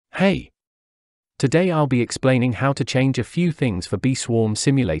Hey! Today I'll be explaining how to change a few things for Bee Swarm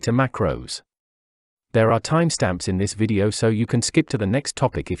Simulator macros. There are timestamps in this video so you can skip to the next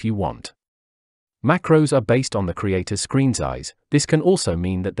topic if you want. Macros are based on the creator's screen size. This can also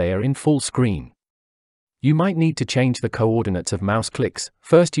mean that they are in full screen. You might need to change the coordinates of mouse clicks.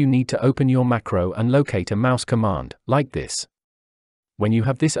 First you need to open your macro and locate a mouse command, like this. When you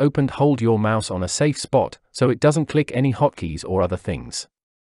have this opened, hold your mouse on a safe spot, so it doesn't click any hotkeys or other things.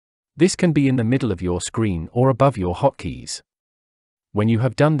 This can be in the middle of your screen or above your hotkeys. When you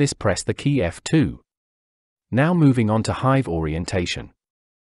have done this, press the key F2. Now moving on to Hive Orientation.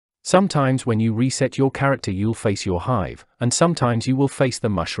 Sometimes when you reset your character you'll face your hive, and sometimes you will face the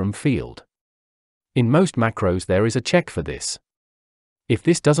mushroom field. In most macros there is a check for this. If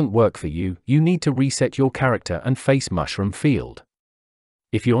this doesn't work for you, you need to reset your character and face mushroom field.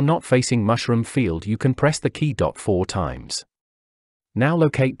 If you're not facing mushroom field, you can press the key dot 4 times. Now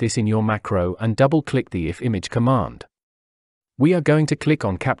locate this in your macro and double-click the if image command. We are going to click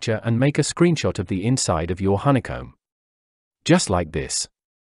on capture and make a screenshot of the inside of your honeycomb. Just like this.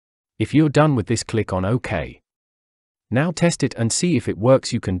 If you're done with this, click on OK. Now test it and see if it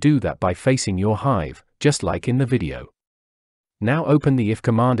works. You can do that by facing your hive, just like in the video. Now open the if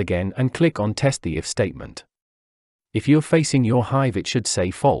command again and click on test the if statement. If you're facing your hive it should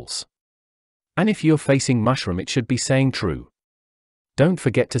say false. And if you're facing mushroom it should be saying true. Don't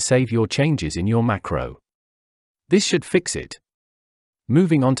forget to save your changes in your macro. This should fix it.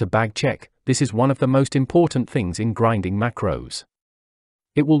 Moving on to bag check, this is one of the most important things in grinding macros.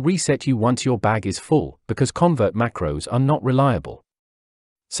 It will reset you once your bag is full, because convert macros are not reliable.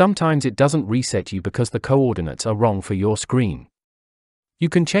 Sometimes it doesn't reset you because the coordinates are wrong for your screen. You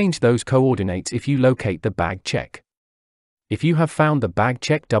can change those coordinates if you locate the bag check. If you have found the bag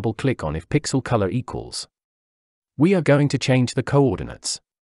check, double-click on if pixel color equals. We are going to change the coordinates.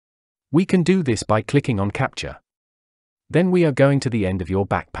 We can do this by clicking on capture. Then we are going to the end of your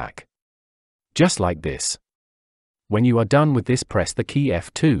backpack. Just like this. When you are done with this, press the key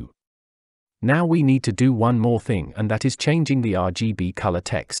F2. Now we need to do one more thing, and that is changing the RGB color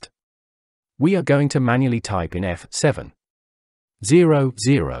text. We are going to manually type in F7. 0,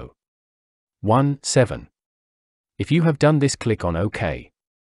 0. 1, 7. If you have done this, click on OK.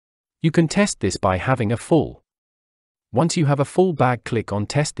 You can test this by having a full. Once you have a full bag, click on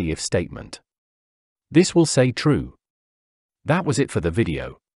test the if statement. This will say true. That was it for the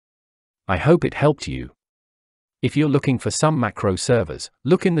video. I hope it helped you. If you're looking for some macro servers,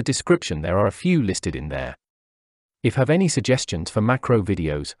 look in the description, there are a few listed in there. If have any suggestions for macro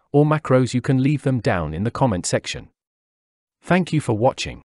videos, or macros, you can leave them down in the comment section. Thank you for watching.